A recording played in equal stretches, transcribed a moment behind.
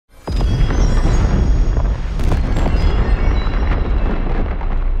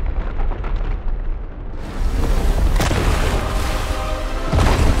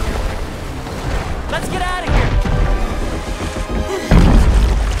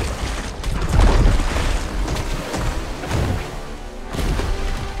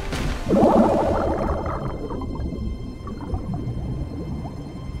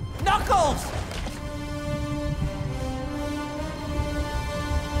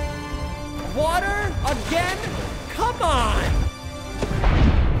Water? Again? Come on!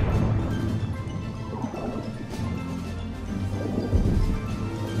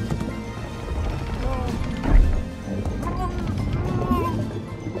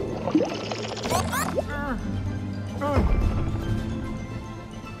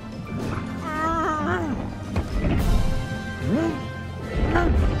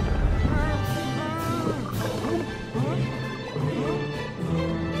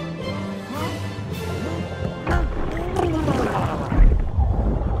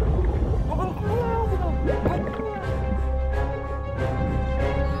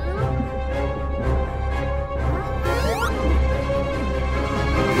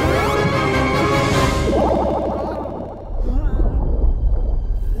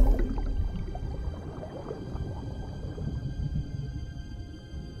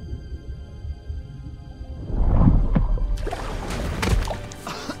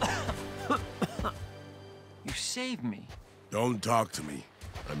 Save me. Don't talk to me.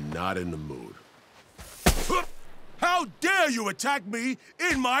 I'm not in the mood. How dare you attack me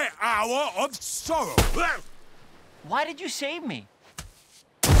in my hour of sorrow? Why did you save me?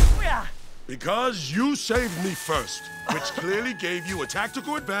 Because you saved me first, which clearly gave you a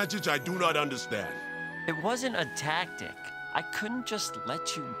tactical advantage I do not understand. It wasn't a tactic. I couldn't just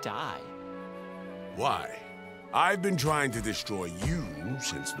let you die. Why? I've been trying to destroy you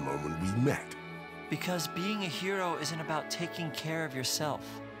since the moment we met. Because being a hero isn't about taking care of yourself.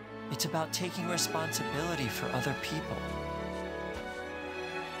 It's about taking responsibility for other people.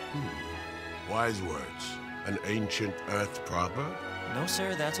 Wise words. An ancient Earth proverb? No,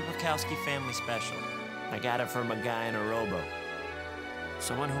 sir, that's a Wachowski family special. I got it from a guy in a rowboat.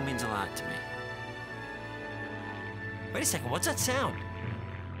 Someone who means a lot to me. Wait a second, what's that sound?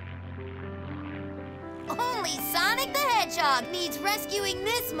 Only Sonic the Hedgehog needs rescuing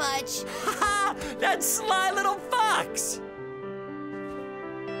this much. Ha! That sly little fox!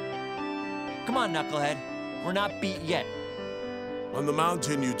 Come on, Knucklehead. We're not beat yet. On the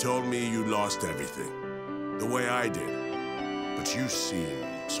mountain, you told me you lost everything. The way I did. But you seem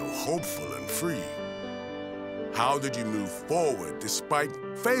so hopeful and free. How did you move forward despite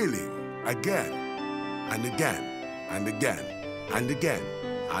failing again and again and again and again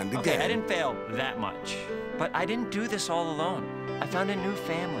and again? Okay, I didn't fail that much. But I didn't do this all alone. I found a new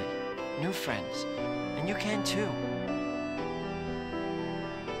family, new friends, and you can too.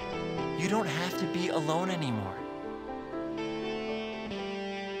 You don't have to be alone anymore.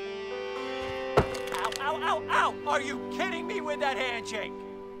 Ow, ow, ow, ow! Are you kidding me with that handshake?